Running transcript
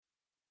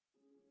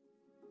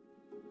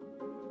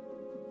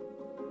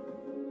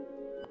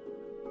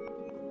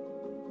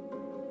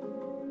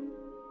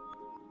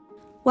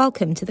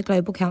Welcome to the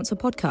Global Council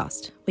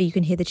podcast, where you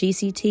can hear the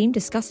GC team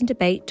discuss and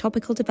debate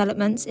topical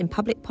developments in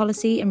public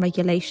policy and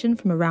regulation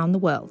from around the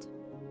world.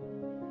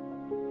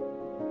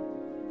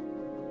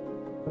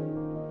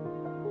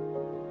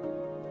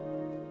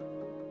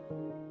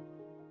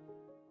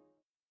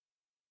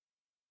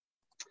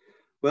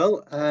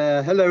 Well,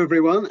 hello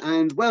everyone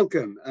and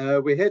welcome.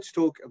 We're here to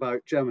talk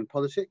about German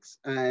politics,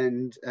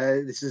 and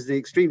this is an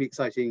extremely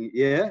exciting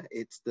year.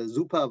 It's the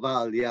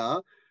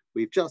Superwahljahr.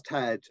 We've just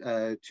had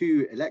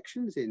two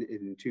elections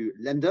in two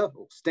Länder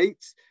or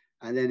states,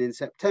 and then in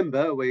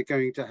September we're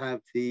going to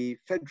have the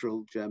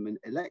federal German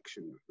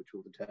election, which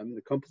will determine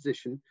the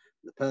composition,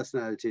 the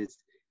personalities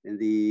in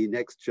the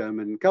next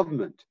German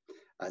government,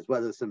 as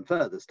well as some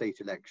further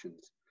state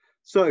elections.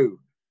 So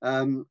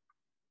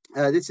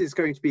this is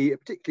going to be a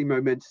particularly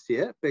momentous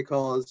year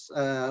because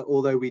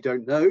although we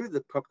don't know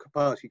the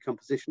party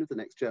composition of the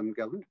next German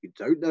government, we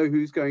don't know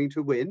who's going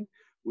to win,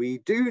 we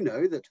do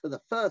know that for the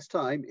first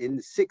time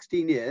in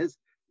 16 years,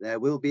 there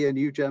will be a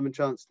new German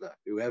Chancellor,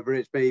 whoever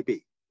it may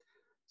be.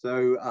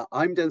 So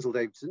I'm Denzel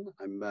Davidson.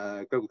 I'm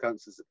Global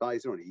Council's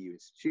advisor on EU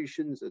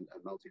institutions and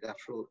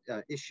multilateral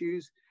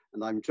issues.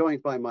 And I'm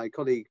joined by my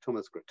colleague,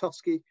 Thomas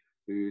Grotowski,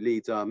 who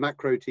leads our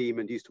macro team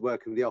and used to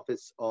work in the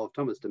office of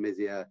Thomas de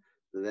Maizière,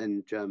 the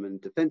then German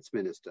Defense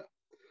Minister.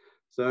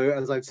 So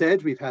as I've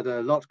said, we've had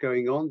a lot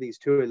going on, these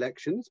two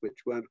elections,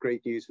 which weren't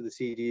great news for the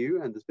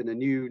CDU, and there's been a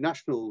new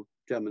national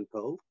German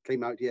poll,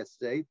 came out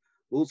yesterday,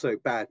 also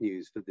bad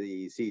news for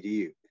the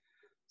CDU.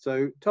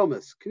 So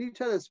Thomas, can you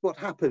tell us what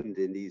happened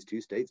in these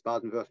two states,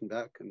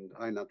 Baden-Württemberg and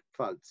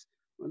Rheinland-Pfalz?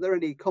 Are there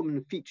any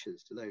common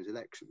features to those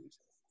elections?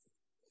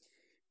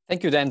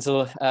 Thank you,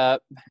 Denzel.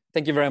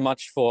 Thank you very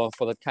much for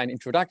that kind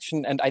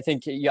introduction. And I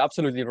think you're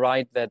absolutely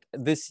right that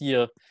this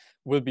year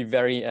will be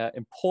very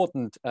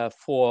important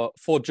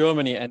for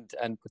Germany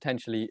and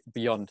potentially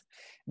beyond.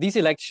 These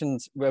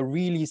elections were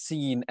really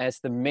seen as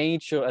the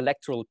major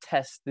electoral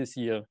test this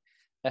year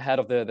ahead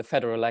of the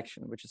federal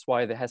election, which is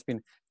why there has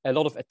been a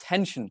lot of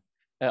attention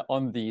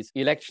on these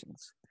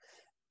elections.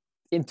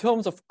 In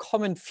terms of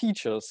common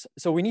features,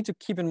 so we need to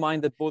keep in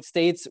mind that both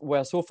states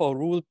were so far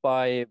ruled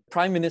by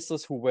prime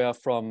ministers who were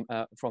from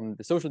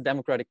the Social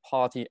Democratic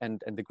Party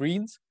and the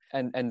Greens.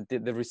 And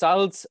the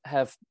results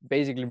have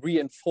basically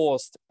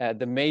reinforced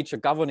the major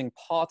governing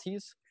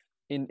parties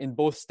in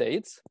both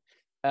states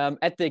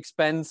at the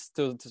expense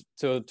to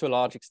a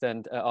large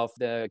extent of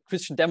the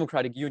Christian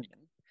Democratic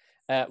Union,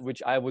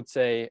 which I would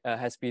say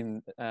has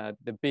been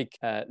the big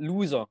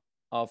loser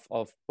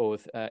of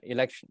both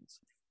elections.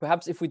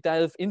 Perhaps if we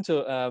delve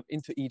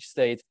into each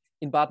state,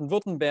 in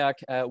Baden-Württemberg,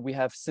 we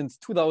have since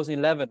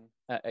 2011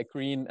 a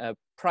Green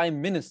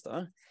prime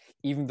minister,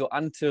 even though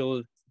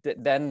until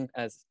then,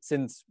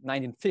 since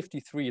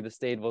 1953, the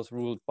state was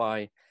ruled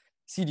by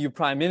CDU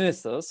prime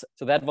ministers.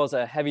 So that was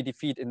a heavy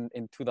defeat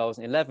in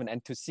 2011.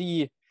 And to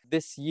see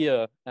this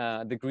year,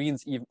 the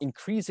Greens even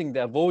increasing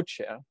their vote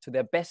share to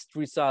their best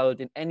result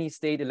in any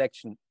state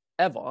election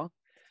ever,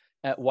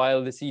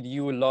 while the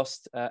CDU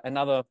lost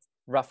another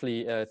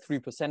roughly 3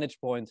 percentage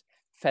points,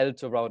 fell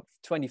to around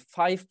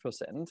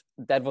 25%.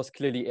 That was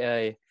clearly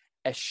a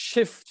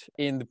shift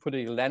in the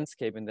political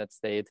landscape in that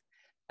state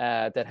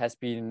that has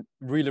been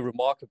really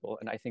remarkable,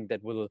 and I think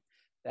that will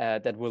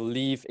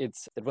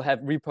have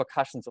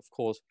repercussions, of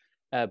course,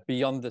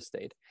 beyond the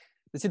state.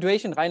 The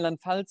situation in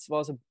Rheinland-Pfalz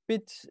was a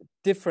bit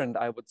different,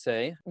 I would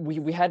say.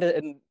 We had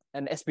an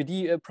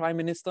SPD prime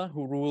minister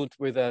who ruled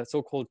with a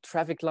so-called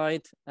traffic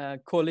light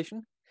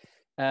coalition.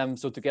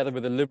 So together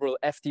with the liberal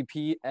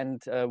FDP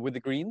and with the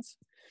Greens.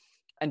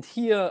 And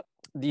here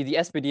the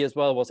SPD as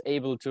well was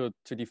able to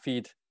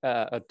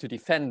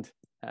defend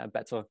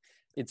better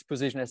its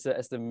position as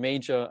the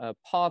major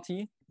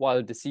party,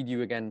 while the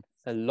CDU again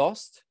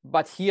lost.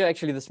 But here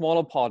actually the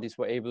smaller parties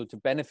were able to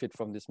benefit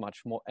from this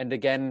much more. And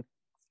again,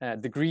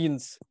 the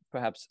Greens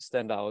perhaps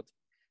stand out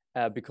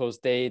because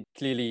they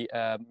clearly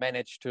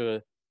managed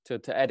to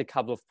add a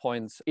couple of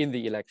points in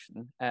the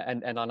election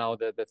and are now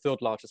the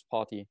third largest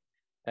party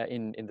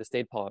in the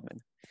state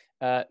parliament.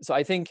 So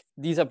I think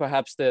these are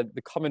perhaps the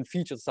common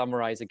features to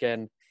summarize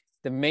again.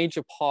 The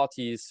major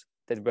parties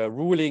that were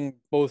ruling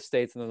both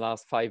states in the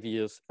last 5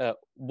 years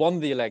won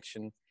the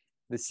election.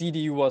 The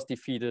CDU was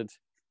defeated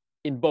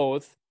in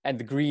both, and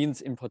the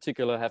Greens in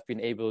particular have been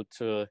able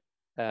to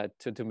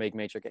make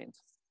major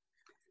gains.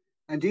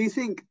 And do you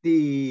think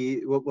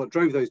what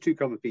drove those two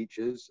common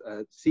features,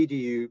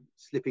 CDU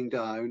slipping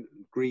down,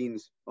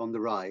 Greens on the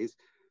rise,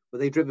 were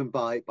they driven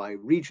by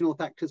regional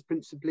factors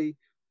principally,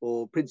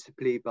 or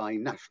principally by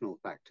national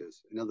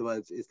factors? In other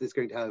words, is this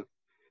going to have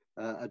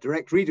a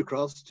direct read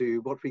across to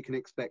what we can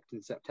expect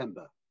in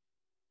September?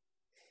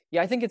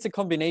 Yeah, I think it's a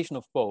combination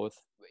of both.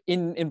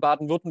 In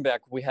Baden-Württemberg,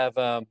 we have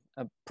a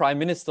Prime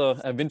Minister,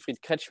 Winfried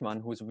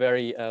Kretschmann, who's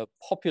very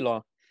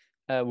popular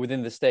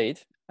within the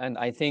state. And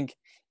I think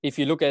if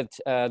you look at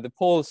the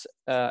polls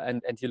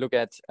and you look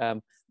at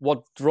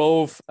what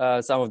drove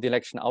some of the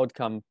election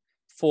outcome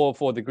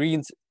for the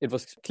Greens, it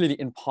was clearly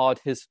in part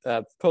his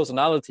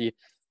personality.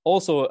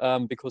 Also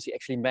because he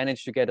actually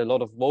managed to get a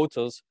lot of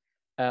voters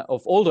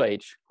of older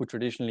age who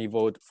traditionally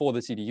vote for the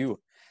CDU.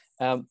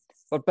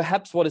 But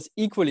perhaps what is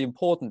equally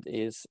important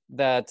is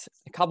that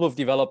a couple of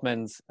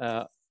developments,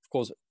 of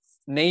course,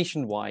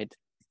 nationwide,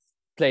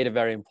 played a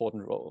very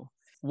important role.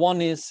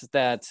 One is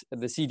that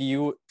the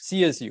CDU,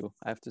 CSU,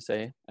 I have to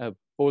say,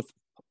 both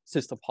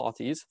sister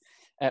parties,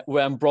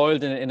 were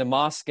embroiled in a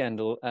mass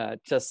scandal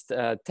just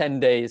 10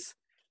 days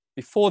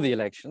before the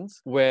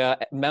elections, where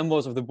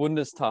members of the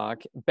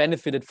Bundestag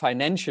benefited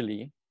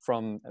financially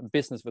from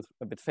business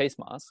with face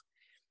masks.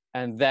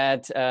 And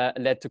that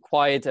led to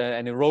quite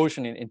an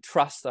erosion in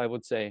trust, I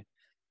would say,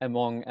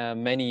 among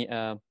many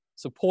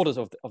supporters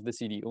of the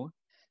CDU.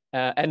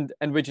 And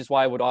which is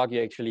why I would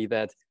argue actually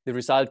that the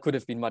result could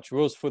have been much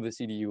worse for the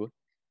CDU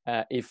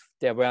if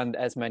there weren't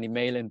as many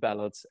mail-in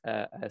ballots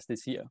as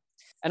this year.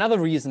 Another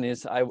reason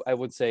is, I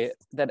would say,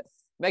 that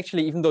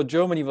actually, even though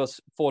Germany was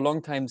for a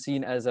long time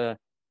seen as a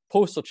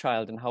poster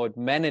child in how it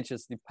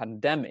manages the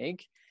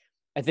pandemic,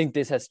 I think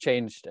this has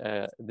changed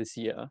this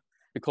year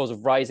because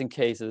of rising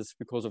cases,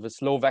 because of a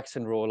slow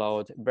vaccine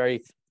rollout,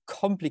 very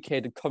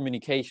complicated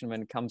communication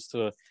when it comes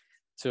to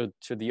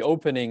the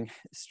opening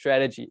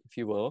strategy, if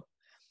you will.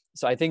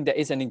 So I think there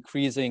is an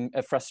increasing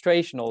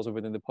frustration also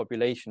within the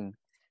population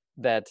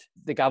that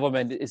the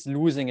government is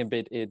losing a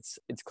bit its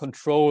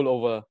control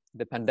over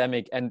the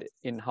pandemic and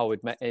in how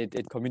it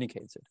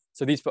communicates it.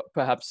 So these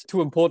perhaps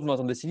two important ones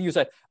on the CDU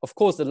side. Of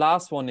course, the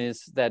last one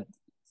is that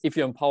if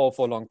you're in power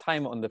for a long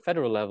time on the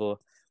federal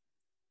level,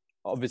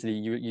 obviously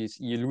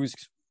you lose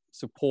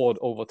support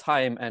over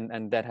time,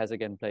 and that has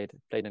again played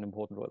an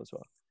important role as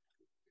well.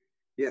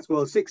 Yes,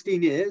 well,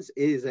 16 years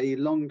is a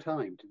long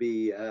time to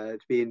be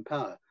in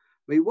power.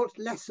 I mean, what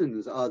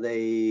lessons are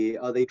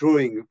they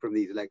drawing from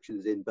these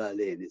elections in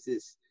Berlin? Is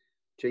this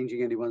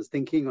changing anyone's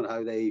thinking on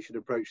how they should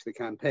approach the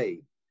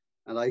campaign?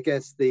 And I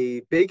guess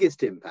the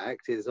biggest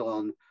impact is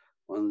on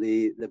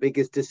the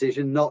biggest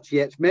decision not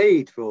yet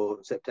made for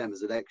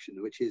September's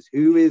election, which is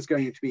who is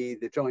going to be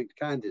the joint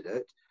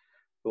candidate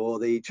for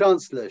the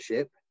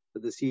chancellorship for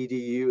the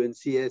CDU and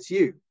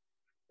CSU.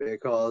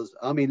 Because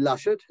Armin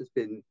Laschet has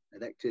been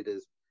elected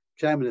as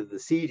chairman of the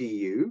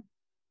CDU,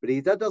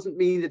 but that doesn't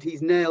mean that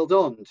he's nailed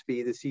on to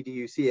be the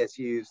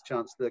CDU-CSU's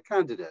chancellor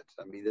candidate.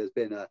 I mean, there's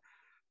been a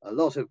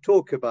lot of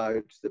talk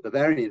about the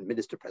Bavarian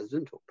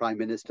minister-president or prime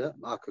minister,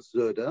 Markus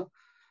Söder,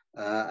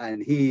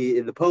 and he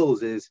in the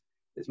polls is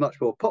much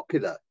more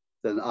popular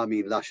than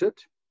Armin Laschet,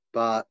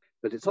 but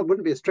it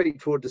wouldn't be a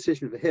straightforward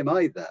decision for him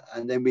either.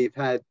 And then we've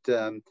had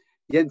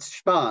Jens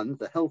Spahn,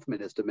 the health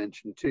minister,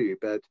 mentioned too,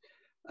 but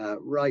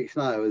right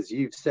now, as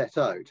you've set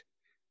out,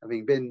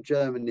 having been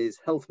Germany's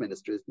health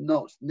minister is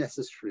not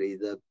necessarily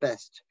the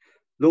best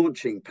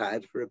launching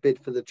pad for a bid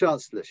for the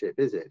chancellorship,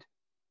 is it?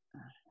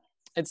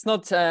 It's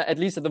not, at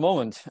least at the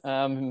moment.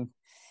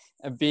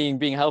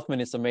 Being health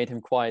minister made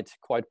him quite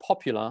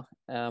popular,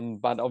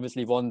 but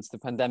obviously once the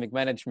pandemic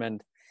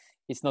management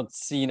is not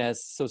seen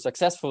as so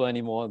successful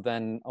anymore,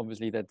 then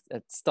obviously that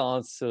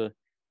starts to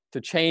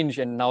change,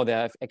 and now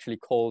there are actually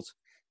calls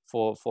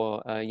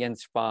for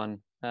Jens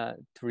Spahn to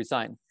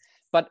resign.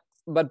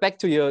 But back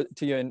to your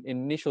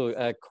initial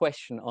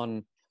question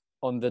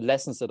on the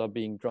lessons that are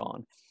being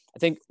drawn. I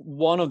think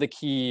one of the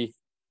key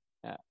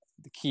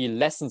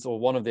lessons, or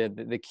one of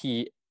the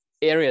key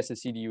areas the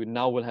CDU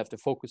now will have to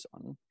focus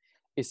on,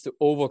 is to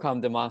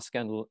overcome the mask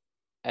scandal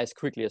as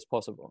quickly as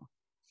possible.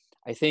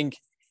 I think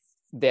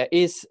there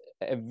is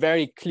a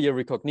very clear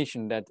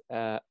recognition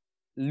that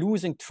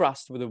losing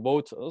trust with the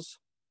voters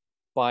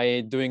by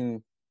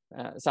doing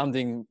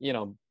something,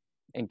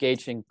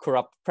 engaging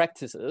corrupt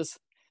practices,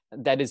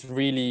 that is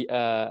really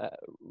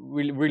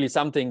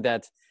something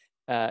that,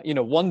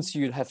 once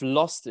you have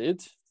lost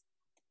it,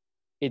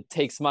 it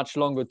takes much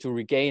longer to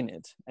regain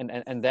it.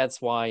 And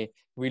that's why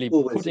really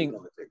always in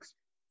politics.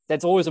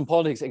 That's always in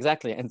politics,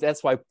 exactly. And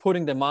that's why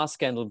putting the mask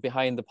scandal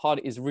behind the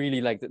party is really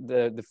like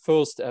the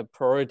first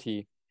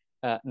priority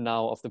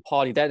now of the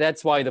party.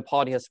 That's why the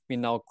party has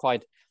been now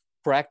quite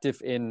proactive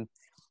in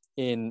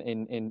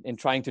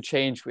trying to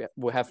change.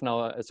 We have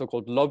now a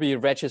so-called lobby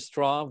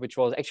registrar, which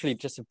was actually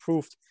just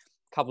approved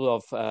a couple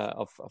of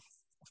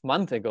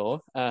months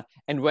ago,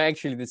 and where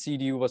actually the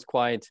CDU was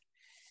quite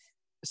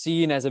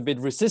seen as a bit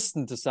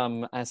resistant to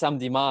some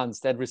demands.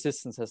 That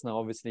resistance has now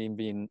obviously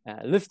been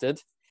lifted,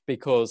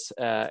 because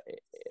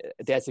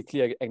there's a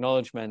clear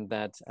acknowledgement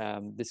that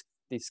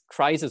this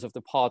crisis of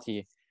the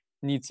party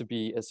needs to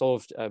be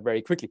solved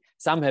very quickly.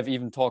 Some have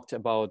even talked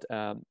about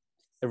a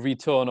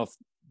return of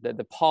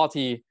the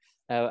party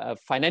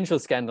financial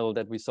scandal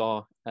that we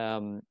saw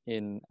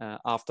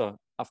after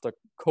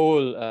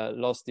Kohl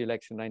lost the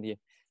election in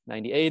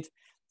 1998.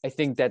 I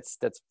think that's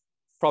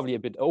probably a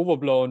bit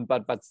overblown,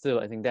 but still,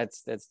 I think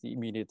that's the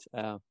immediate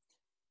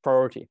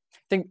priority.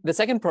 I think the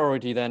second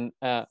priority then,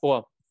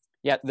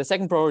 the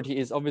second priority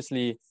is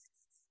obviously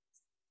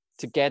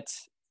to get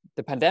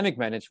the pandemic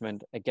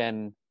management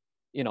again,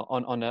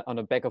 on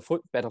a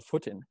better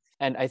footing.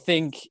 And I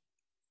think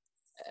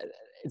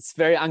it's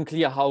very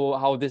unclear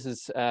how this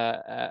is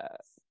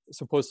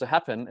supposed to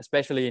happen,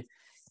 especially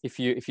if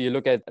you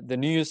look at the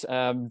news,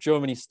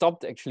 Germany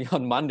stopped actually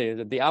on Monday,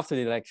 the day after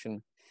the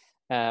election,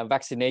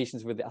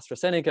 vaccinations with the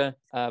AstraZeneca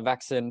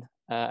vaccine,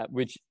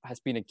 which has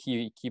been a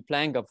key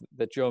plank of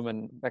the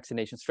German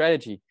vaccination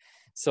strategy.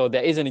 So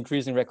there is an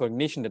increasing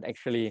recognition that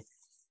actually,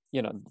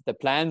 the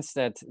plans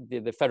that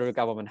the federal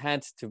government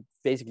had to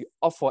basically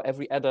offer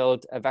every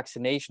adult a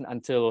vaccination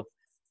until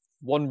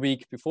 1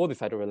 week before the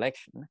federal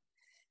election,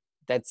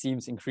 that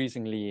seems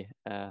increasingly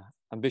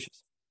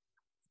ambitious.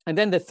 And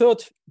then the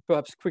third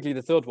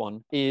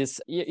one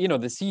is,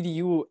 the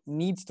CDU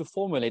needs to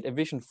formulate a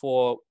vision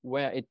for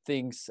where it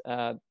thinks,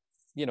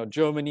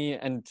 Germany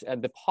and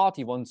the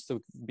party wants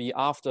to be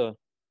after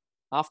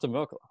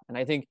Merkel. And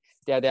I think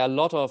there are a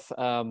lot of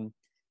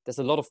there's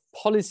a lot of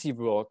policy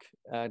work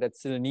that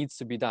still needs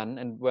to be done,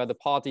 and where the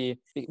party,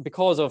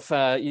 because of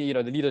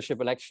the leadership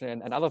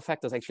election and other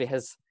factors, actually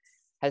has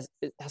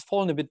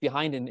fallen a bit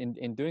behind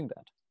in doing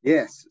that.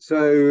 Yes,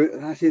 so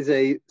that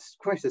is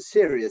quite a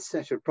serious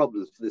set of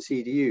problems for the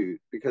CDU,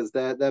 because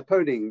their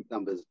polling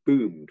numbers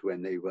boomed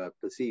when they were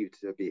perceived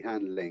to be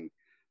handling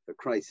the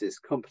crisis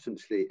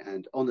competently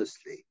and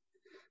honestly.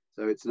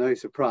 So it's no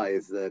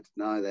surprise that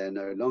now they're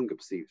no longer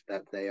perceived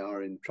that they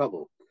are in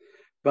trouble.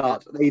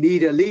 But they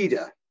need a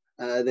leader.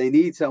 They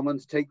need someone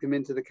to take them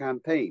into the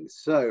campaign.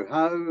 So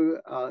how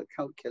are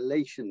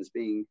calculations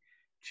being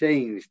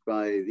changed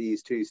by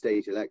these two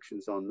state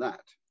elections on that?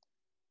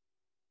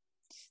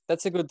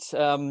 That's a good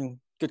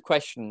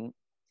question.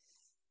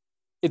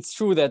 It's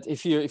true that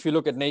if you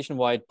look at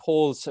nationwide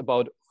polls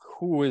about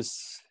who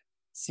is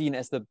seen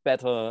as the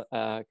better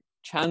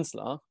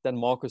chancellor, then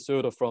Markus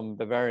Söder from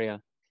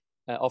Bavaria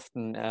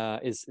often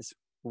is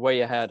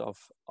way ahead of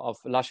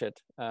Laschet,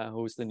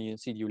 who's the new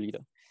CDU leader.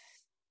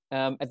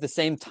 At the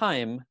same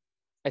time,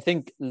 I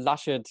think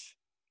Laschet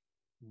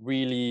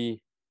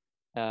really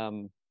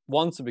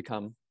wants to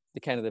become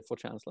the candidate for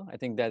chancellor. I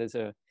think that is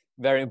a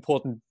very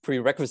important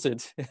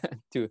prerequisite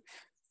to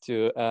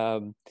do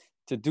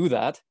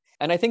that.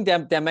 And I think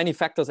there are many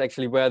factors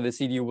actually where the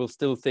CDU will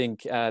still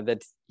think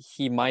that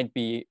he might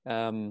be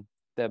the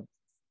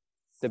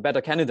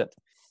better candidate.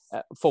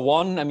 For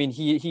one, I mean,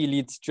 he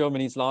leads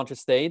Germany's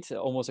largest state.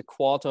 Almost a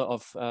quarter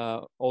of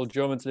all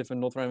Germans live in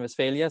North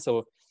Rhine-Westphalia.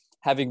 So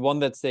having won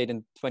that state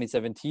in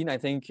 2017, I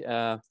think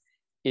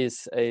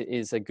is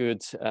a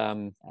good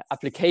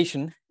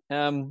application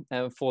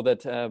for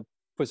that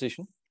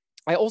position.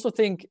 I also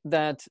think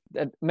that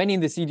many in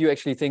the CDU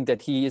actually think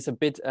that he is a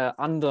bit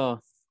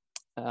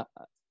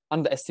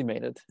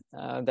underestimated.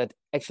 That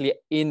actually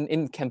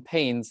in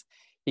campaigns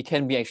he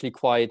can be actually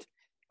quite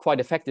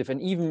effective,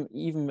 and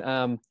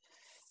even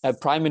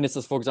prime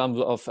ministers, for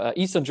example, of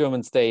Eastern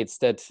German states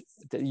that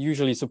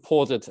usually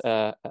supported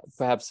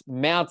perhaps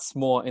Merz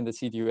more in the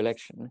CDU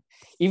election,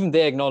 even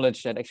they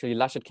acknowledge that actually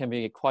Laschet can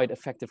be a quite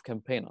effective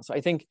campaigner. So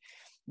I think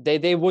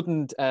they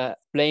wouldn't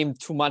blame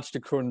too much the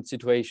current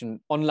situation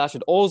on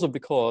Laschet, also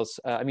because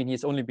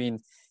he's only been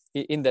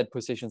in that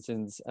position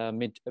since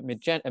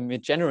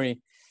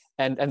mid-January,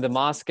 and the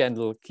mask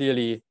scandal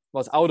clearly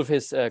was out of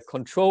his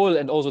control,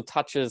 and also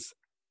touches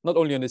not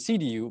only on the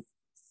CDU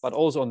but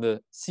also on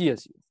the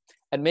CSU.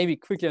 And maybe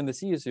quickly on the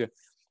CSU,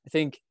 I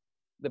think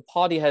the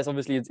party has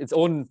obviously its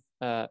own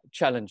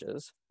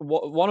challenges.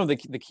 One of the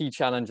key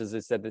challenges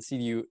is that the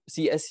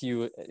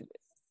CSU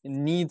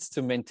needs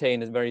to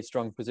maintain a very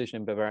strong position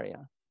in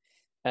Bavaria.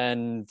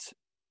 And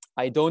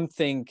I don't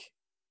think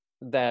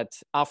that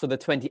after the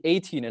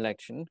 2018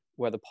 election,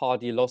 where the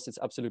party lost its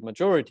absolute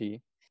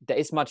majority, there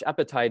is much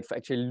appetite for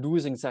actually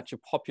losing such a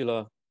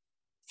popular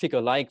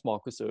figure like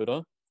Markus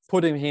Söder,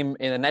 putting him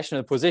in a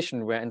national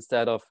position where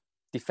instead of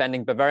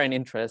defending Bavarian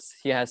interests,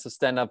 he has to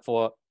stand up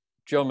for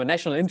German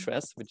national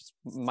interests, which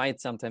might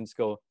sometimes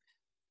go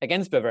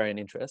against Bavarian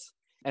interests.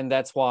 And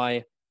that's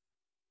why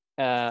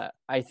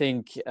I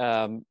think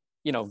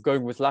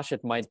going with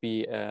Laschet might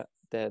be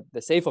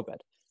the safer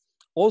bet.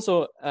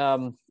 Also,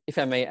 if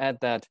I may add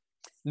that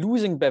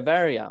losing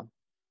Bavaria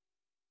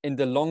in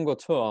the longer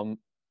term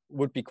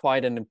would be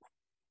quite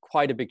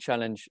a big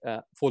challenge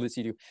for the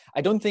CDU.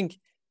 I don't think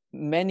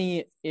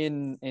many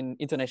in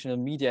international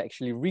media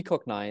actually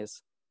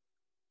recognize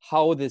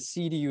how the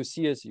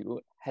CDU-CSU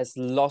has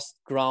lost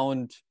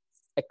ground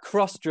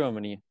across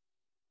Germany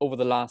over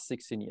the last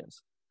 16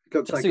 years. It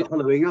looks like a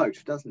hollowing out,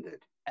 doesn't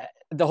it?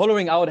 The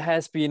hollowing out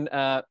has been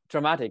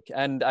dramatic.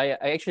 And I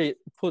actually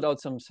pulled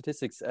out some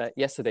statistics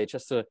yesterday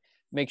just to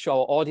make sure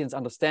our audience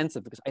understands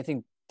it, because I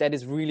think that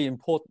is really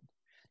important.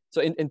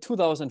 So in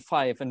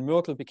 2005, when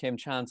Merkel became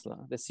chancellor,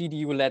 the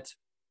CDU led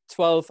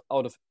 12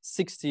 out of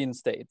 16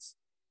 states.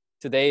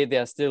 Today, they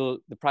are still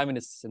the prime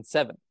ministers in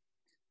 7.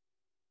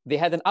 They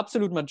had an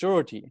absolute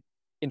majority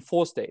in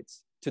 4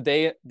 states.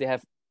 Today, they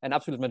have an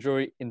absolute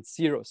majority in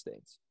 0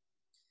 states,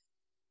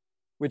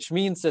 which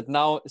means that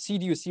now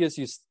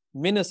CDU-CSU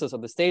ministers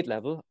at the state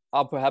level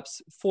are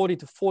perhaps 40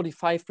 to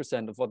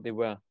 45% of what they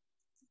were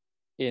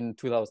in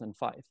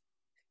 2005.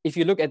 If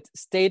you look at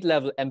state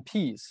level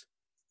MPs,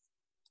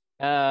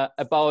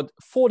 about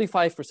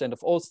 45%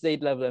 of all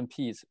state level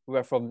MPs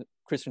were from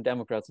Christian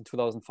Democrats in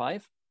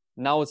 2005.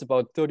 Now it's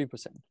about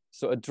 30%.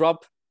 So a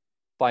drop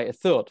by a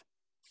third.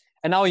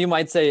 And now you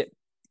might say,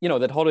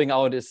 that hollowing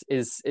out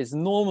is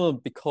normal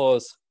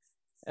because,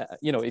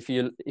 if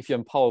you're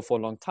in power for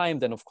a long time,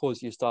 then of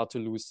course you start to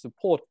lose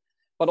support.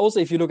 But also,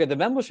 if you look at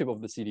the membership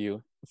of the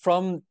CDU,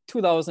 from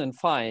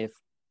 2005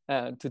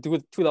 to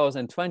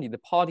 2020, the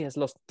party has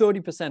lost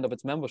 30% of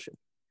its membership.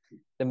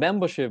 The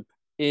membership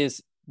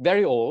is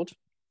very old.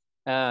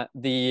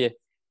 The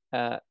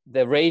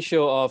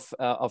ratio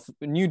of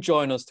new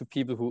joiners to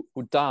people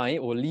who die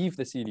or leave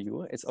the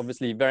CDU is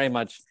obviously very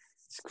much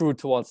screwed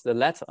towards the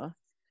latter,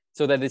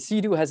 so that the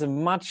CDU has a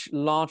much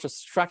larger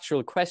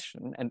structural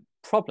question and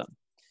problem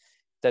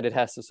that it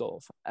has to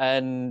solve.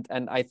 And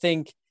I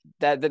think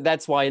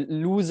that's why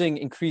losing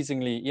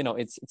increasingly,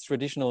 its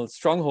traditional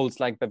strongholds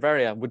like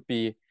Bavaria would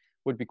be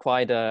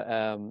quite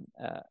a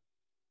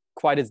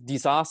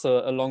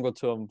disaster a longer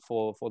term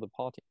for the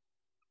party.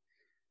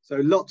 So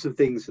lots of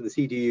things for the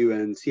CDU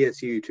and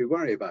CSU to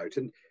worry about.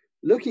 And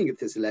looking at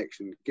this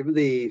election, given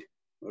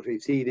what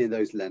we've seen in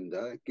those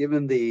Länder,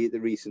 given the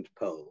recent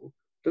poll,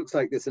 looks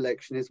like this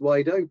election is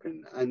wide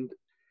open. And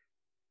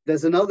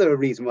there's another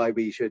reason why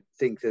we should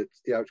think that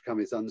the outcome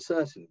is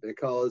uncertain,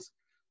 because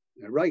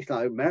right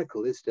now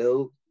Merkel is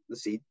still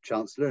the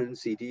Chancellor and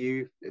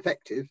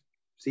effective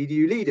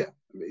CDU leader.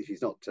 I mean,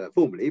 she's not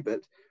formally,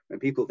 but when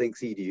people think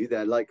CDU,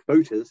 they're like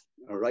voters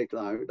are right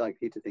now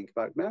likely to think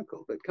about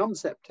Merkel. But come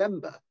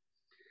September,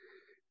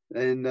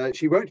 then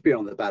she won't be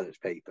on the ballot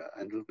paper,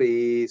 and it'll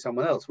be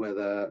someone else,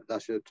 whether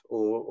Laschet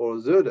or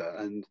Söder.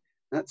 And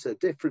that's a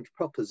different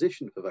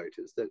proposition for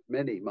voters that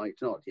many might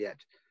not yet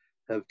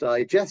have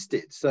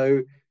digested.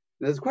 So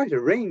there's quite a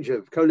range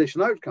of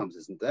coalition outcomes,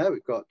 isn't there?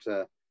 We've got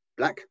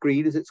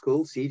Black-Green, as it's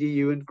called,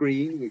 CDU and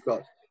Green. We've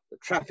got the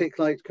traffic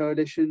light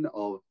coalition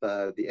of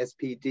the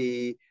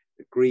SPD,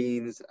 the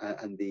Greens,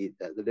 and the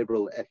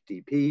Liberal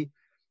FDP.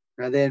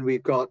 And then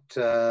we've got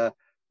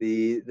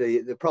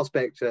the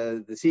prospect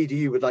the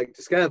CDU would like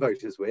to scare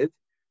voters with,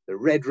 the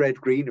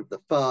red-green of the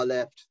far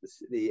left,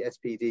 the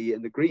SPD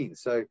and the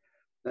Greens. So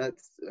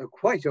that's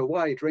quite a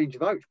wide range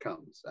of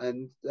outcomes.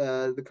 And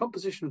the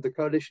composition of the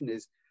coalition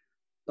is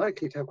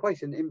likely to have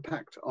quite an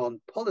impact on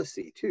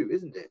policy too,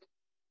 isn't it?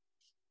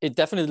 It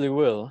definitely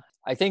will.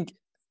 I think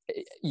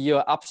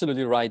you're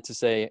absolutely right to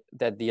say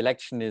that the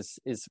election is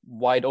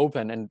wide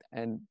open,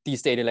 and these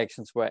state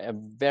elections were a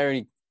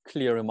very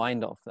clear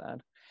reminder of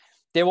that.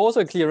 They were also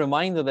a clear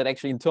reminder that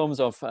actually in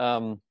terms of,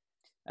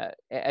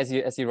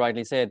 as you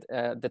rightly said,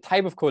 the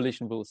type of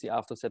coalition we'll see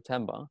after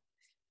September,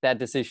 that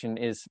decision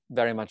is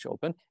very much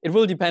open. It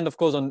will depend, of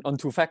course, on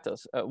two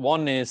factors.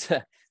 One is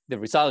the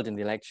result in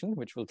the election,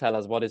 which will tell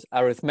us what is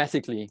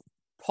arithmetically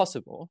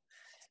possible.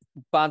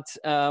 But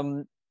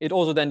it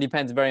also then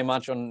depends very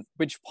much on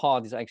which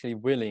party is actually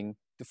willing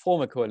to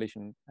form a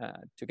coalition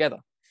together.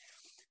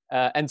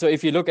 And so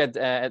if you look at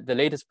the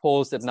latest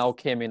polls that now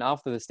came in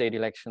after the state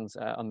elections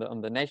on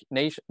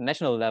the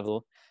national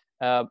level,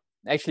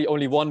 actually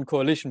only one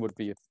coalition would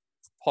be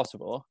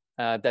possible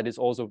that is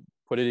also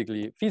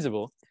politically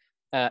feasible,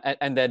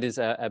 and that is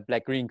a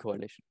Black-Green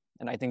coalition.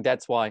 And I think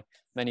that's why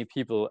many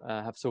people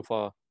have so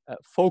far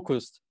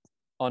focused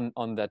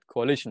on that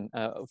coalition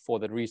for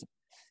that reason.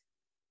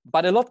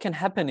 But a lot can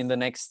happen in the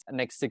next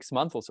 6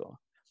 months or so.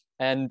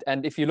 And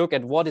if you look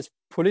at what is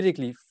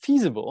politically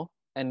feasible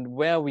and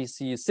where we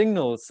see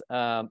signals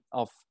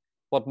of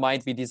what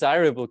might be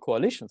desirable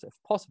coalitions, if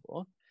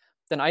possible,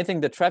 then I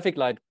think the traffic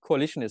light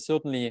coalition is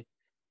certainly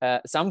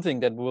something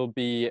that will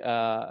be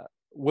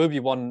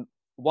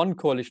one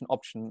coalition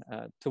option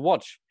to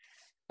watch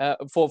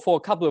for a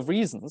couple of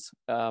reasons.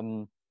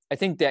 I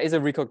think there is a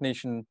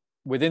recognition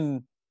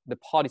within the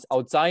parties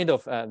outside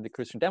of the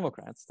Christian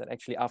Democrats that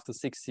actually after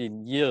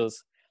 16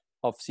 years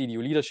of CDU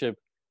leadership,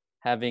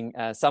 having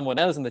someone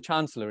else in the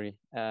chancellery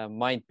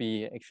might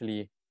be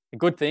actually a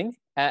good thing.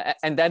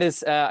 And that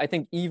is, I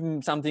think,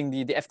 even something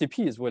the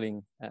FDP is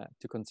willing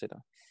to consider.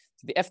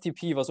 So the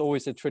FDP was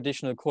always a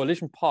traditional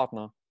coalition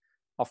partner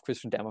of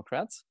Christian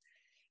Democrats.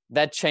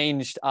 That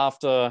changed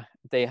after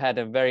they had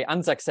a very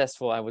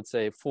unsuccessful, I would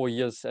say, 4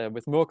 years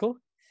with Merkel,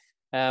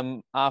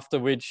 after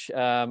which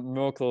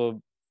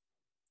Merkel,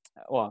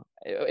 well,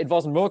 it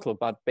wasn't Merkel,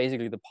 but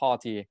basically the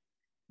party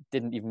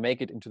didn't even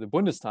make it into the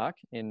Bundestag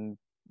in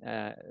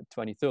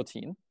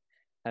 2013.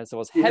 And so it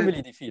was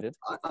heavily defeated.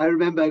 I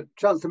remember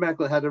Chancellor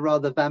Merkel had a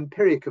rather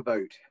vampiric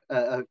vote,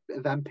 a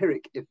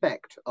vampiric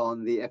effect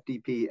on the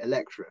FDP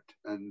electorate.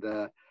 And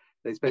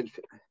they spent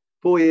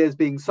 4 years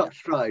being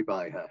sucked dry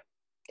by her.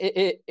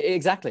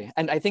 Exactly.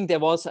 And I think there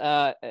was,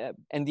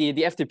 and the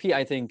FDP,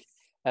 I think,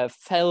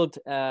 felt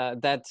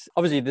that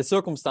obviously the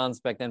circumstances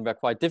back then were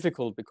quite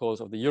difficult because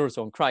of the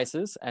Eurozone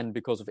crisis and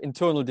because of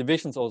internal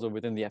divisions also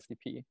within the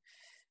FDP.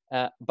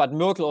 But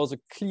Merkel also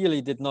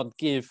clearly did not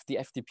give the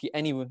FDP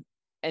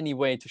any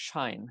way to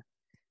shine.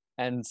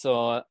 And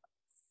so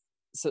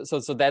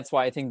that's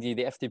why I think the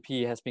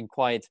FDP has been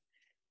quite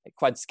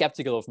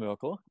skeptical of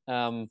Merkel.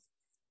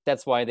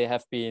 That's why they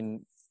have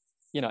been,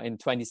 in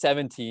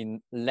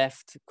 2017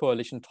 left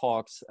coalition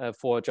talks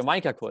for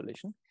Jamaica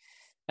coalition.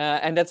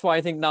 And that's why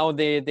I think now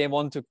they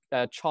want to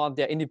chart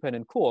their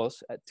independent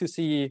course to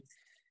see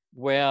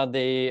where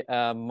they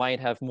might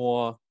have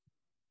more,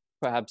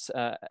 perhaps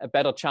a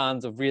better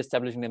chance of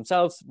reestablishing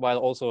themselves while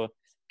also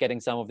getting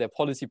some of their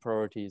policy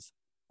priorities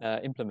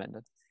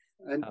implemented.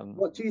 And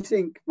what do you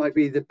think might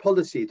be the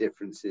policy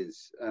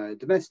differences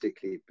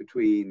domestically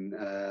between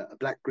a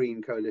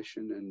black-green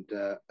coalition and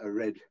a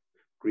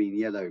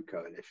red-green-yellow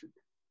coalition?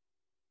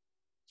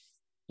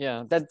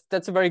 Yeah,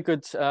 that's a very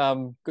good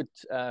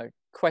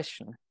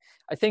question.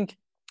 I think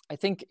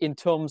in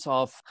terms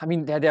of, I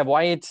mean, they're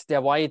wide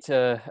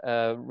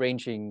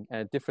ranging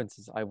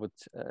differences, I would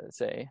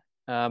say,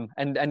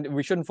 and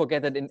we shouldn't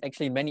forget that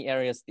in many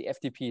areas the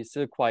FDP is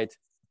still quite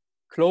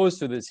close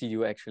to the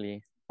CDU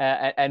actually.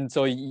 And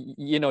so,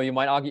 you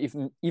might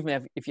argue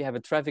even if you have a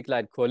traffic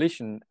light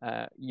coalition,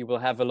 you will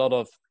have a lot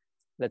of,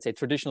 let's say,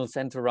 traditional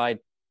center-right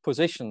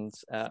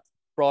positions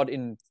brought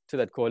into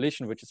that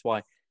coalition, which is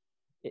why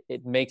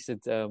it makes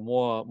it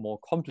more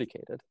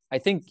complicated. I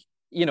think,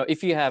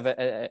 if you have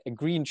a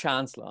green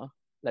chancellor,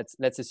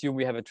 let's assume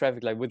we have a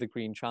traffic light with a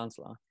green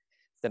chancellor,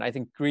 then I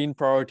think green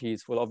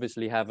priorities will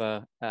obviously have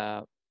a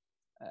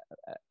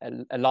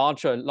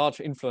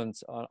larger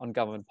influence on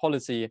government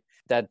policy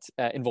that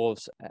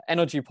involves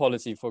energy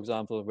policy, for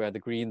example, where the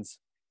Greens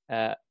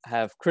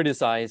have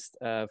criticized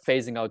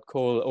phasing out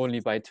coal only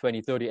by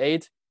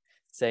 2038,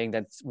 saying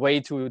that's way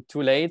too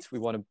late. We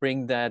want to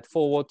bring that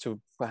forward to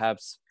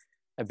perhaps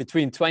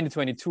between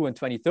 2022 and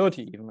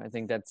 2030 even. I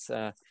think that's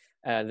the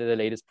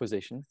latest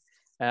position.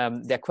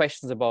 There are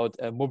questions about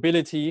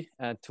mobility,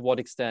 to what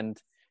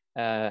extent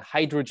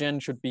hydrogen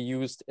should be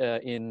used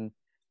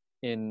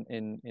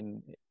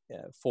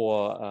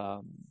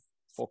for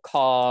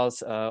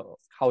cars,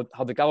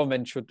 how the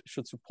government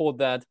should support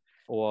that,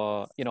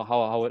 or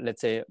how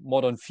let's say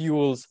modern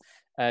fuels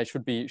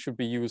should be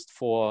used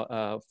for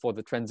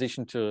the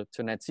transition to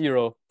net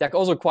zero. There are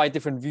also quite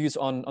different views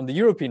on the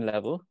European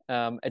level,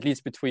 at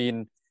least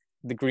between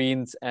the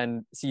Greens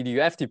and CDU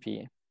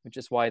FDP, which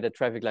is why the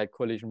traffic light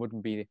coalition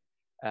wouldn't be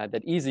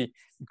that easy.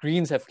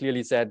 Greens have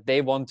clearly said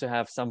they want to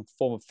have some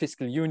form of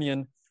fiscal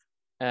union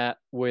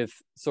with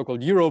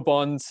so-called euro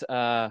bonds,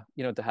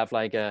 to have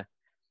like a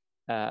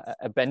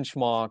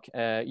benchmark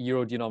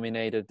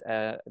euro-denominated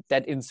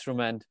debt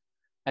instrument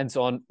and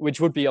so on,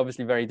 which would be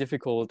obviously very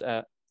difficult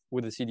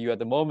with the CDU at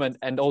the moment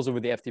and also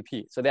with the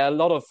FDP. So there are a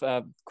lot of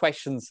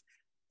questions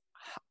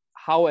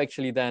how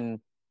actually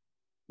then,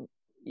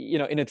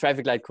 in a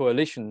traffic light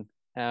coalition,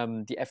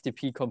 the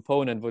FDP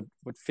component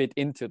would fit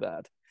into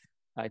that,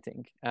 I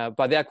think.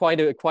 But there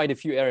are quite a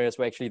few areas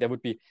where actually there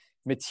would be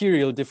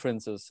material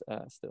differences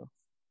still.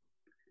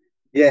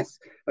 Yes,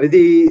 I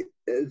mean,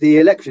 the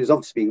election is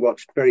obviously being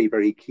watched very,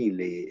 very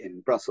keenly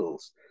in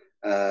Brussels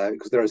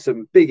because there are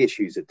some big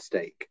issues at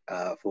stake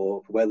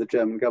for where the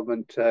German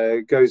government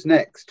goes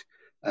next.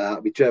 I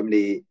mean,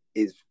 Germany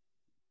is,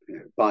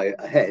 by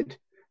a head,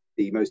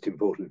 the most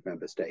important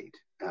member state,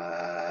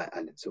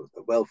 and it's sort of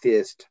the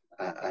wealthiest,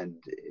 and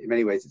in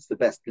many ways it's the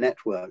best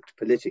networked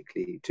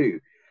politically too.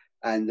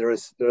 And there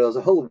is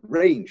a whole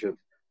range of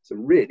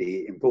some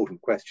really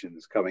important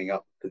questions coming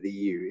up for the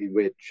EU in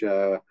which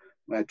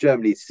where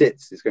Germany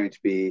sits is going to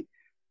be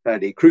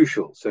fairly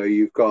crucial. So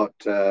you've got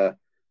the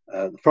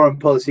foreign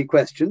policy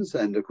questions,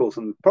 and of course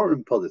on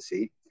foreign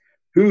policy,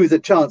 who the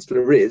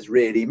Chancellor is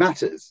really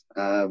matters.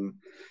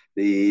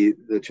 The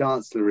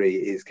Chancellery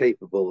is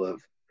capable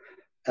of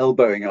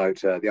elbowing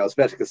out the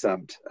Auswärtiges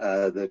Amt,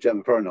 the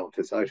German Foreign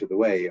Office, out of the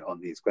way on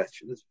these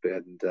questions,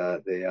 and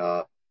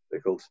they're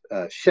called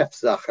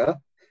Chefsache,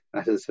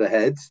 matters for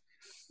heads.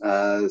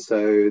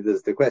 So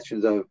there's the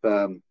questions of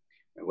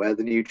where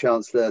the new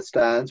Chancellor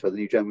stands, where the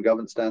new German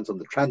government stands on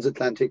the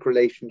transatlantic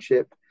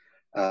relationship,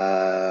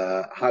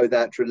 how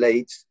that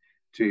relates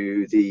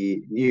to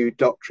the new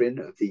doctrine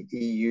of the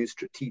EU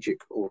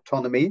strategic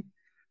autonomy.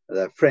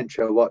 The French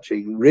are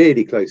watching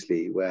really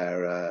closely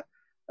where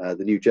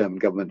the new German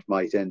government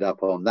might end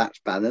up on that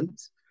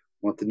balance,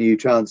 what the new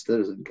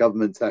Chancellor's and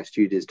government's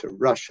attitude is to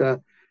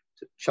Russia,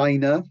 to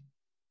China.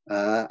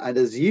 And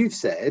as you've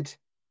said,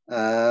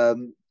 well,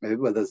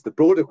 there's the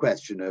broader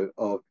question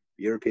of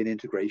European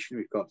integration.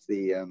 We've got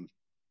the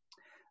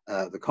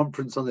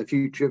conference on the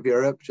future of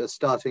Europe just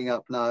starting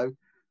up now.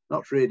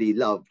 Not really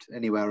loved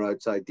anywhere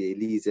outside the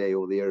Elysee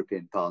or the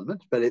European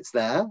Parliament, but it's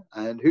there.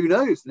 And who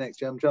knows, the next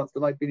German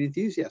Chancellor might be an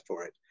enthusiast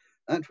for it.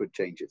 That would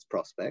change its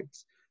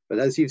prospects. But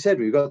as you've said,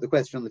 we've got the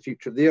question on the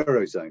future of the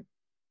Eurozone.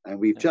 And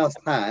we've just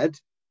had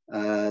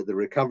the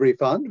Recovery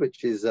Fund,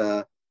 which is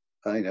a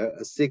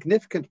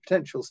significant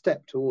potential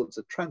step towards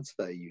a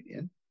transfer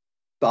union.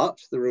 But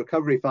the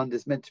Recovery Fund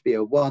is meant to be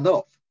a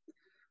one-off.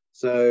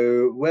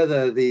 So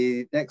whether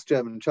the next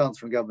German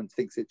Chancellor and government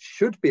thinks it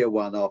should be a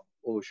one-off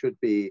or should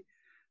be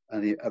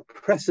a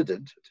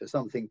precedent to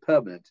something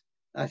permanent,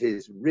 that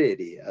is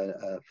really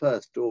a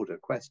first-order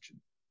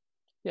question.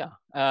 Yeah,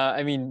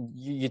 I mean,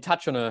 you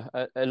touch on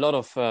a lot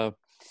of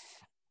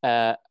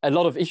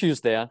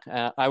issues there.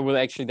 I will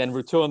actually then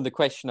return the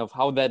question of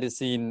how that is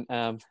seen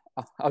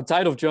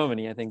outside of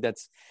Germany. I think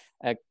that's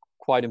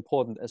quite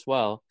important as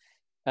well.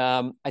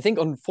 I think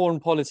on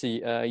foreign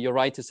policy, you're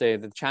right to say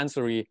that the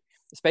Chancellery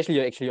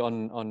especially actually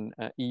on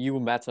EU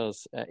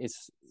matters,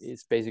 is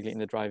basically in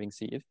the driving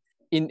seat.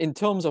 In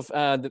terms of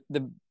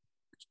the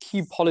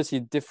key policy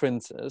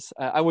differences,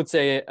 I would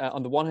say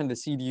on the one hand, the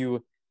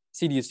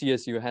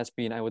CDU-CSU has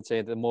been, I would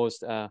say, the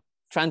most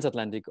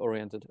transatlantic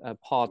oriented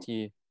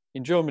party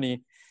in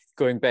Germany,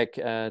 going back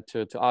to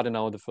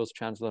Adenauer, the first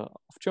chancellor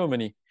of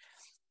Germany.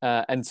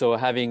 And so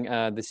having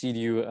the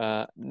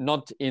CDU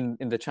not in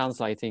the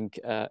chancellor, I think,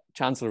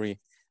 chancellery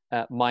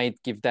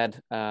might give that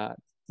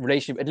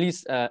relationship at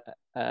least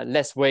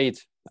less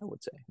weight, I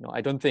would say. No,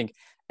 I don't think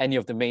any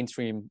of the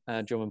mainstream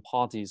German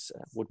parties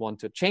would want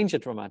to change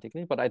it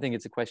dramatically, but I think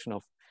it's a question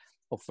of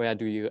where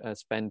do you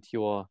spend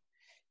your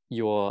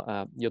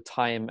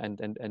time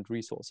and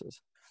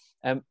resources.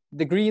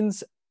 The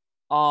Greens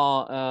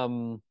are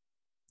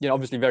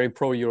obviously very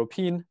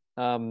pro-European.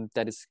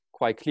 That is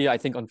quite clear. I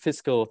think on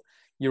fiscal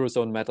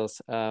Eurozone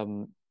matters,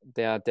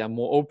 they're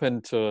more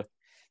open to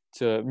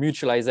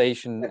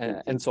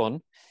mutualization and so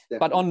on. Definitely.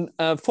 But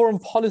on foreign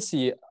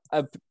policy,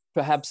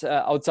 perhaps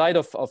outside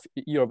of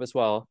Europe as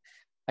well,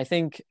 I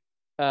think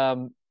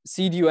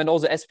CDU and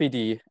also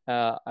SPD,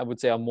 I would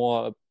say, are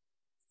more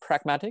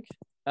pragmatic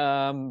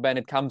when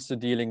it comes to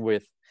dealing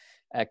with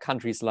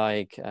countries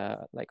like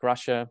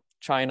Russia,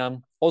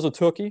 China, also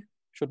Turkey.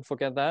 Shouldn't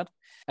forget that.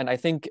 And I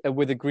think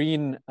with the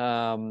Greens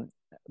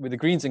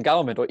in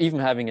government, or even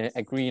having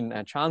a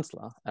Green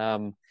chancellor,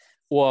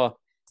 or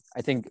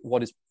I think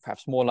what is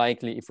perhaps more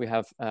likely, if we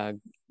have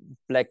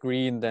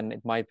black-green, then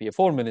it might be a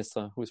foreign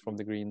minister who's from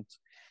the Greens.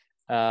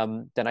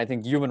 Then I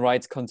think human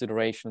rights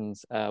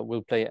considerations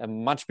will play a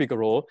much bigger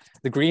role.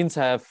 The Greens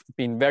have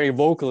been very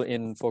vocal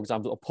in, for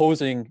example,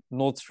 opposing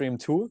Nord Stream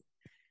 2.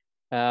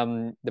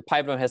 The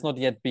pipeline has not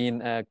yet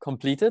been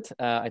completed.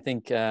 I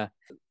think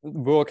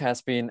work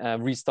has been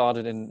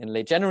restarted in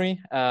late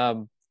January.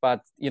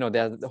 But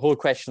there are the whole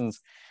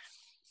questions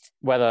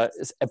whether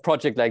a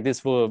project like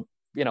this will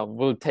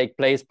take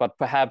place, but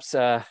perhaps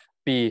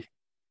be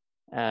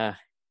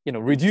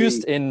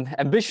reduced in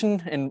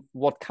ambition in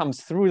what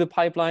comes through the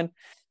pipeline,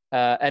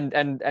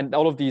 and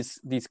all of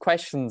these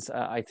questions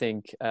I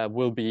think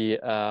will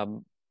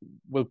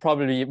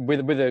probably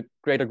with a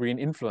greater Green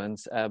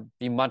influence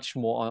be much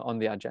more on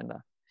the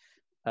agenda.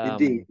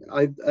 Indeed,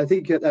 I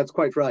think that's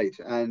quite right,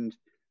 and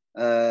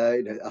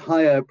a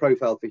higher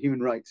profile for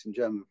human rights in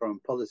German foreign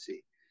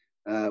policy.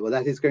 Well,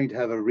 that is going to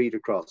have a read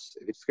across,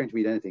 if it's going to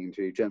mean anything,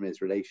 to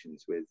Germany's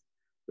relations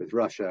with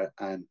Russia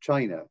and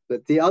China.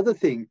 But the other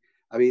thing,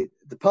 I mean,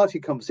 the party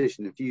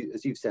composition,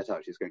 as you've set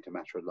out, is going to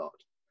matter a lot.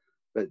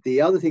 But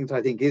the other thing that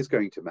I think is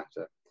going to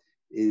matter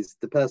is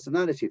the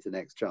personality of the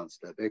next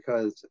chancellor,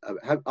 because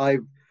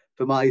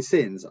for my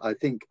sins, I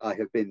think I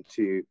have been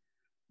to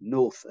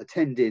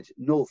attended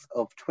north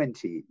of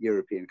 20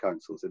 European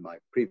councils in my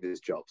previous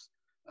jobs,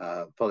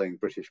 following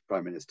British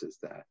prime ministers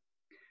there.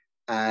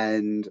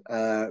 And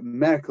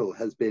Merkel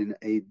has been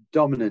a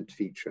dominant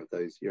feature of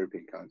those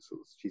European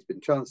councils. She's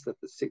been chancellor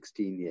for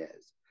 16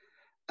 years.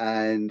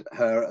 And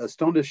her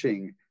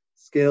astonishing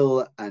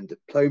skill and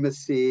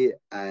diplomacy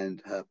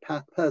and her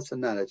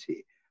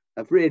personality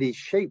have really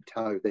shaped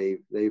how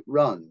they've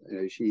run.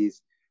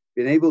 She's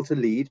been able to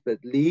lead,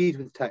 but lead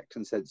with tact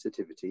and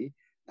sensitivity.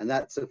 And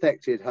that's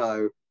affected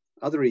how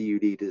other EU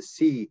leaders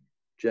see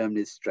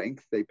Germany's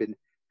strength. They've been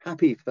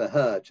happy for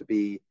her to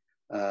be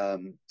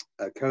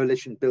a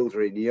coalition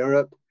builder in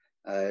Europe.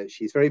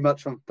 She's very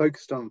much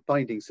focused on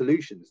finding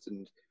solutions,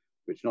 and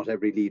which not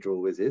every leader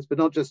always is, but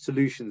not just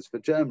solutions for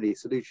Germany,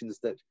 solutions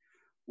that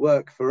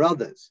work for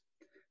others.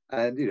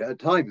 And at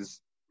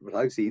times, what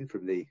I've seen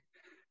from the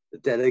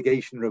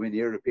delegation room in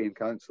European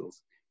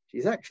councils,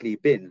 she's actually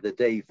been the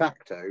de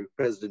facto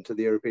president of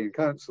the European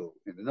Council,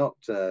 not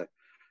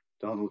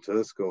Donald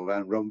Tusk or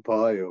Van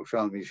Rompuy or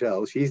Charles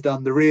Michel. She's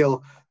done the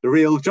real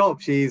job.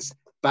 She's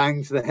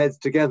banged the heads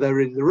together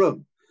in the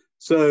room.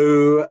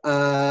 So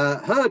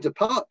her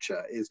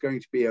departure is going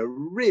to be a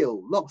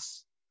real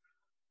loss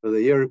for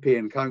the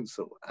European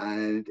Council,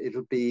 and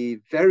it'll be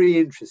very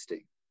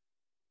interesting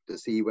to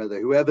see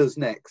whether whoever's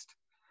next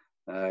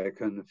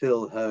can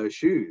fill her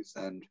shoes,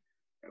 and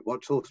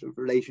what sort of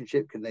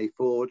relationship can they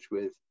forge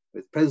with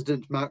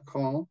President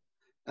Macron,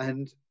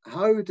 and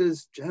how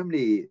does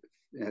Germany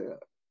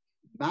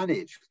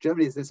manage?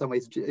 Germany is in some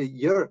ways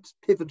Europe's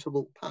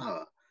pivotal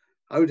power.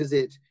 How does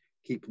it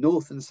keep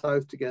north and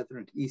south together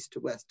and east to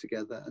west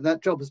together? And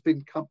that job has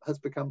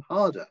become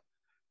harder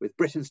with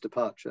Britain's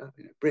departure.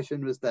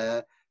 Britain was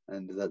there,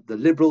 and the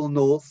liberal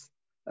north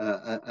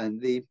and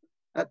the,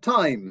 at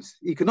times,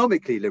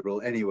 economically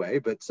liberal anyway,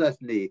 but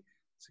certainly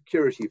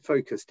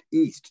security-focused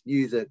east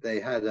knew that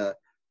they had a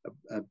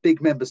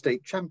big member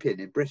state champion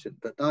in Britain.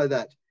 But now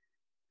that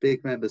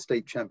big member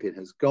state champion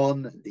has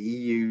gone, the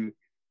EU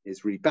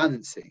is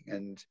rebalancing,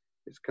 and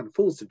it kind of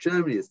falls to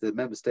Germany as the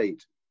member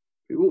state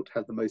who ought to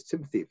have the most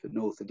sympathy for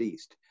north and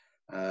east,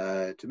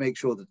 to make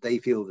sure that they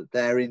feel that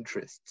their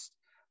interests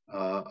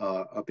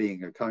are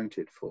being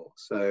accounted for.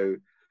 So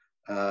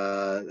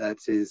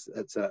that's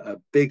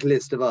a big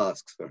list of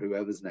asks for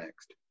whoever's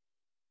next.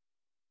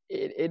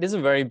 It is a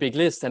very big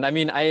list, and I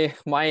mean,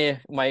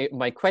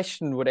 my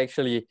question would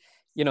actually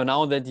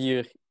now that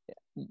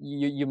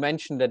you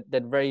mentioned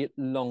that very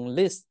long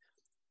list,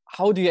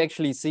 how do you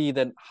actually see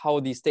that how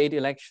the state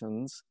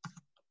elections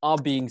are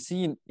being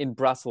seen in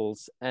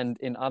Brussels and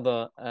in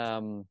other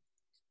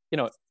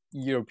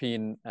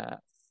European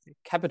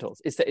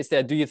capitals? Is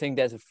there? Do you think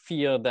there's a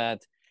fear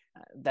that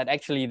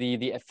actually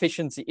the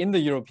efficiency in the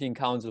European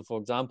Council, for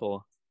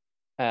example,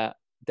 that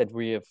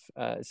we have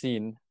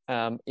seen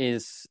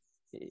is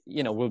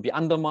will be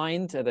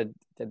undermined, that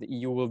the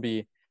EU will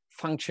be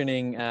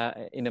functioning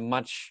in a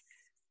much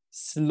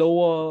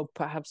slower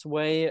perhaps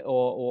way,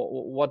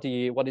 or what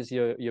is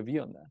your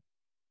view on that?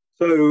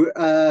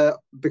 So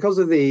because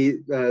of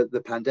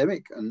the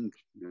pandemic and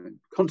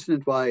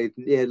continent-wide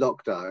near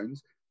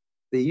lockdowns,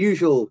 the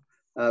usual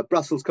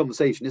Brussels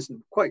conversation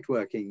isn't quite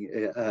working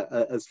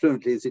as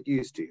fluently as it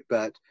used to.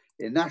 But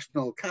in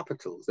national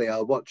capitals, they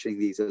are watching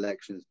these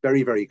elections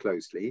very, very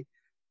closely.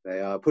 They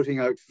are putting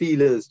out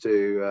feelers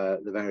to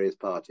the various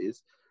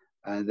parties,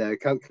 and they're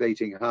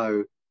calculating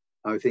how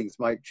things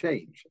might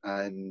change.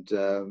 And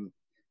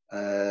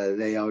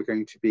they are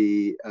going to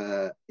be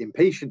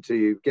impatient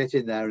to get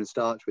in there and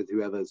start with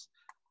whoever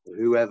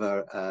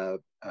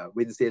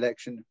wins the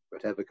election,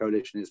 whatever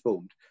coalition is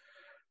formed.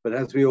 But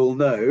as we all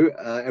know,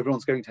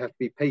 everyone's going to have to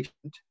be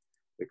patient,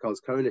 because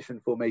coalition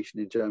formation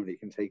in Germany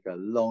can take a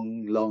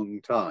long,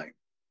 long time.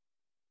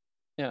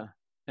 Yeah.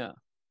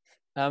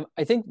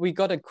 I think we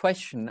got a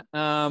question.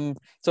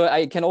 So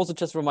I can also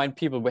just remind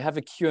people, we have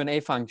a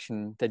Q&A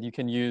function that you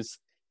can use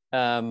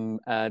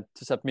to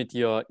submit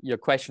your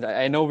question.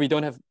 I know we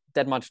don't have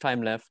that much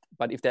time left,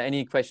 but if there are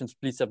any questions,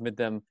 please submit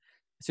them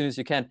as soon as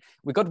you can.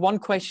 We got one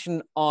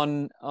question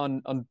on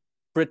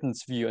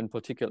Britain's view in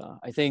particular.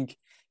 I think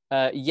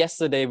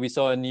yesterday we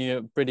saw a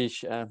new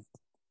British,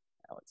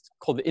 it's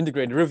called the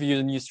Integrated Review,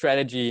 a new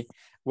strategy,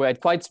 where it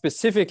quite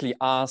specifically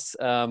asks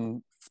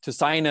to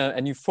sign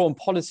a new foreign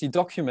policy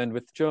document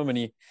with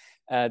Germany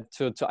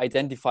to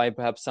identify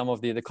perhaps some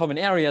of the common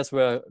areas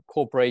where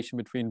cooperation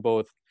between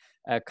both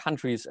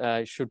countries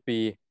should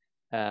be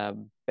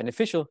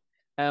beneficial.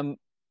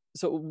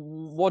 So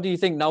what do you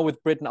think now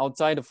with Britain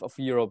outside of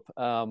Europe?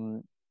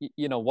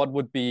 What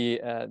would be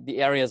the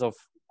areas of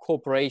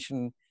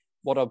cooperation?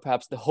 What are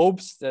perhaps the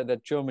hopes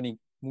that Germany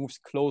moves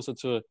closer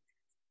to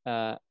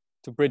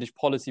British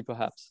policy,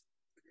 perhaps?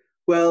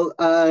 Well,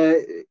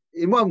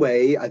 in one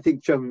way, I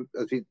think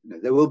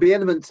there will be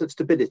elements of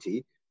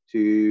stability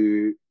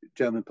to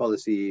German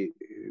policy,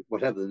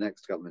 whatever the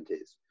next government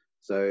is.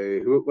 So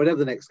whatever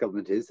the next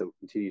government is, there will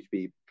continue to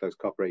be close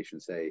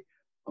cooperation, say,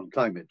 on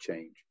climate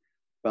change.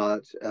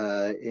 But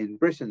in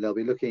Britain, they'll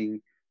be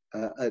looking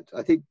at,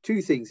 I think,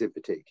 two things in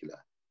particular,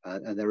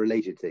 and they're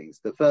related things.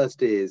 The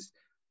first is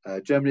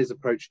Germany's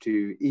approach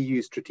to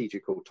EU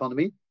strategic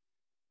autonomy,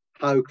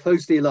 how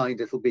closely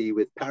aligned it'll be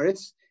with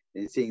Paris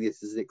in seeing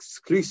this as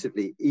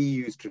exclusively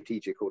EU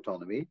strategic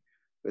autonomy,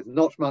 with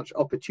not much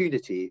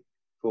opportunity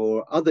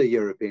for other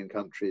European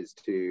countries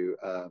to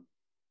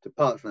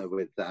partner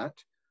with that.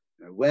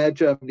 Where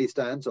Germany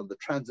stands on the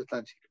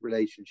transatlantic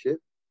relationship,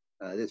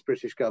 this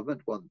British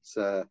government wants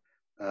very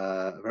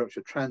much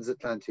a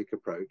transatlantic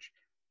approach,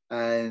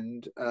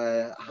 and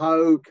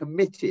how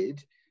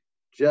committed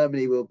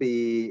Germany will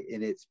be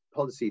in its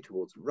policy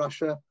towards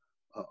Russia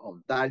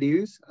on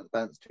values and the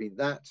balance between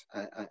that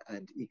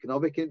and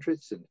economic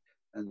interests,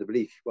 and the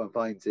belief one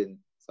finds in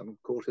some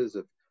quarters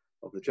of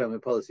the German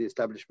policy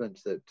establishment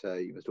that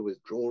you must always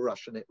draw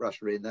Russia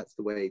in. That's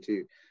the way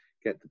to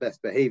get the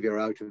best behavior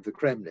out of the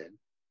Kremlin.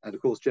 And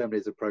of course,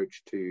 Germany's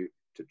approach to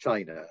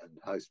China and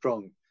how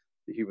strong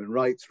the human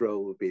rights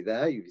role will be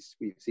there.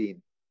 We've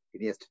seen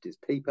in yesterday's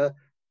paper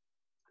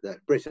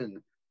that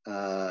Britain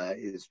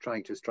is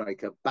trying to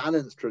strike a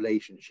balanced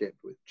relationship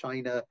with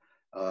China,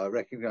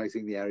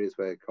 recognizing the areas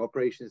where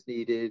cooperation is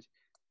needed,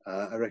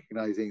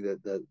 recognizing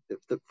that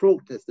the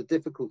fraughtness, the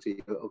difficulty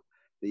of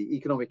the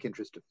economic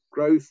interest of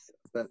growth,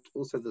 but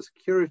also the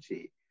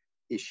security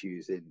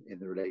issues in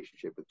the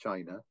relationship with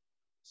China.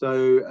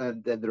 So,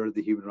 and then there are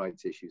the human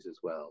rights issues as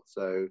well.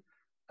 So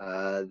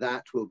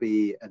that will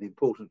be an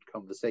important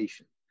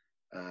conversation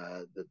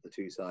that the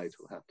two sides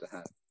will have to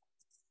have.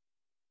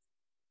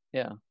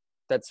 Yeah,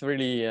 that's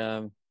really,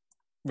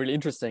 really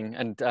interesting.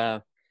 And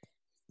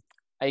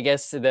I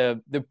guess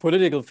the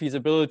political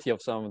feasibility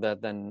of some of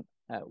that then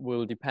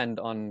will depend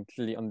on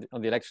the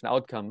election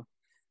outcome.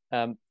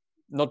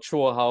 Not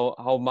sure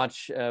how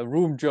much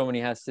room Germany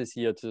has this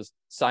year to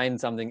sign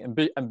something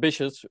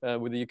ambitious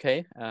with the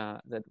UK.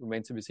 That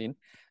remains to be seen.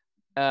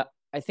 I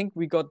think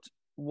we got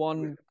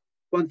one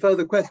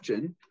further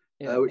question,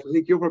 which I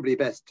think you're probably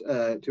best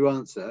to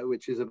answer,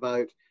 which is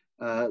about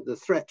the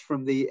threat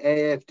from the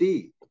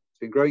AfD. It's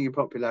been growing in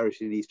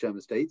popularity in East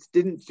German states,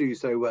 didn't do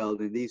so well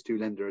in these two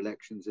Länder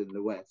elections in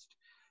the West.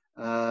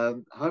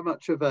 How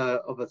much of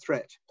a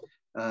threat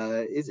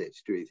is it,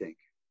 do you think,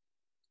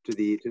 to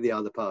the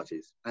other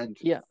parties, and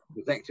the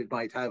effect it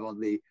might have on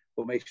the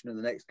formation of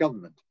the next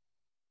government?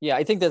 Yeah,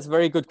 I think that's a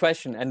very good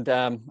question, and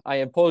I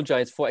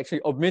apologize for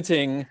actually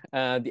omitting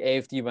the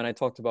AfD when I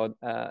talked about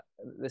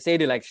the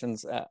state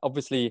elections.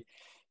 Obviously,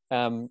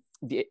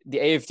 the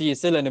AfD is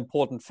still an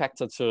important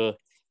factor to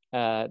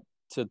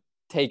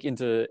take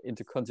into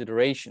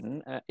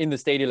consideration. In the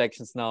state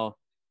elections now,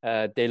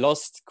 they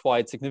lost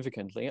quite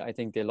significantly. I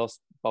think they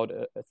lost about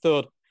a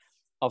third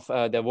of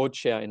their vote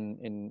share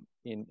in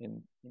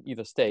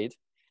either state.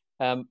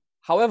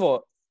 However,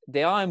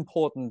 they are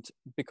important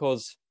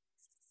because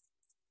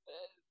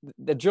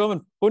the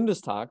German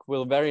Bundestag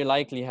will very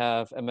likely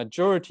have a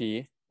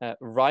majority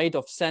right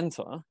of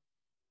center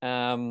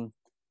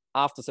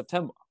after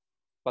September.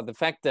 But the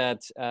fact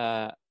that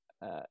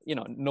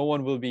no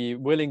one will be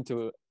willing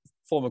to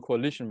form a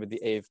coalition with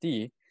the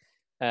AfD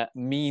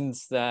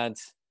means that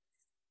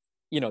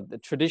the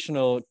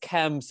traditional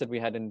camps that we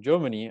had in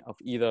Germany of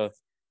either,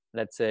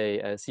 let's say,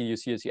 CDU,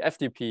 CSU,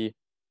 FDP,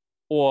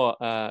 or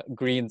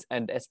Greens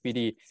and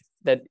SPD,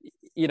 that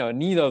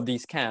neither of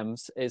these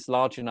camps is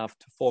large enough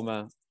to form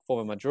a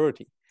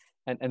majority,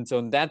 and so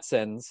in that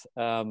sense,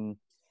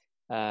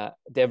 they're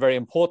very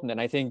important.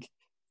 And I think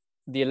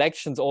the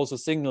elections also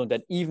signal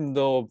that even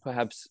though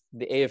perhaps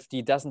the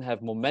AfD doesn't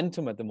have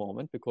momentum at the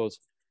moment, because,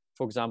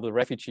 for example,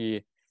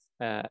 refugee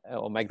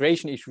or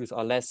migration issues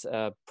are less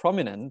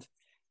prominent,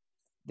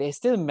 they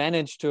still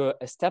manage to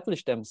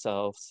establish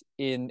themselves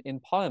in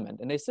parliament,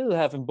 and they still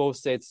have in both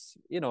states,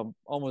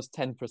 almost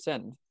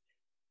 10%.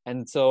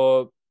 And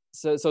so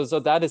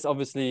that is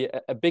obviously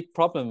a big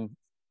problem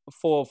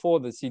for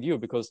the CDU,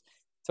 because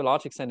to a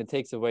large extent it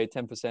takes away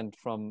 10%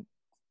 from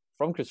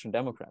Christian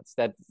Democrats.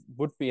 That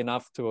would be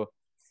enough to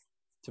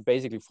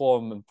basically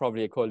form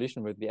probably a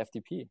coalition with the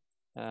FDP.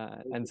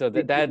 And so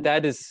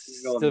that is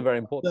still very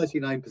important.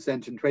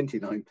 39% and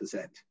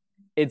 29%.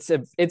 It's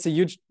a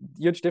huge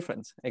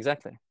difference,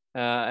 exactly.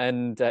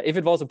 And if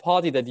it was a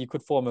party that you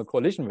could form a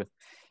coalition with,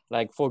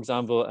 like, for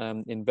example,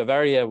 in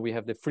Bavaria we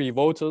have the Free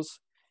Voters,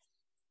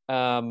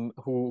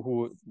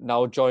 who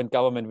now joined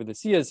government with the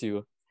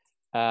CSU,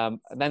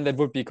 then that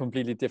would be a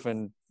completely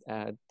different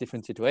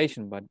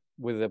situation. But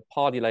with a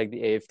party like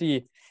the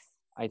AfD,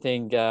 I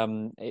think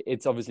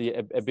it's obviously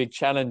a big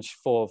challenge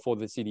for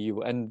the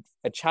CDU, and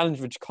a challenge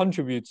which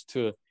contributes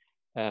to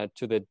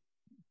the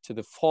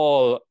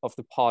fall of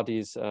the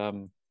party's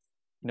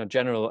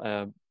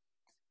general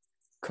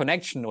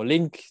connection or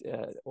link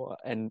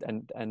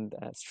and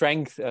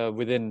strength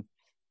within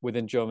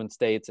German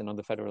states and on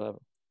the federal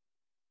level.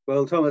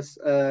 Well, Thomas,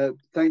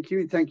 thank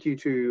you. Thank you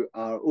to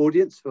our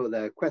audience for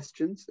their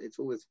questions. It's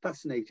always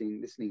fascinating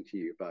listening to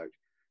you about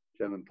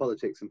German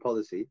politics and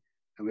policy.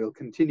 And we'll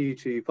continue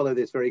to follow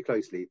this very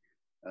closely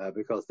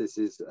because this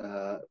is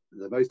the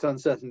most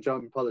uncertain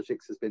German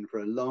politics has been for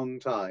a long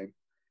time.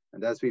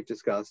 And as we've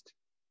discussed,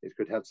 it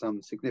could have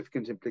some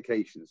significant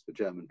implications for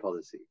German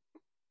policy.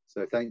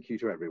 So thank you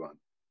to everyone.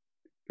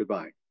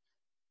 Goodbye.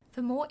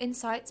 For more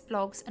insights,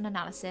 blogs and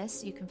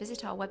analysis, you can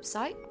visit our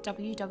website,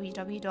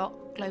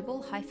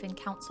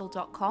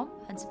 www.global-council.com,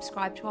 and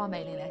subscribe to our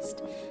mailing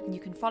list. And you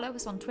can follow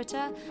us on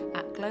Twitter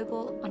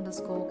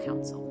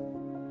 @global_council.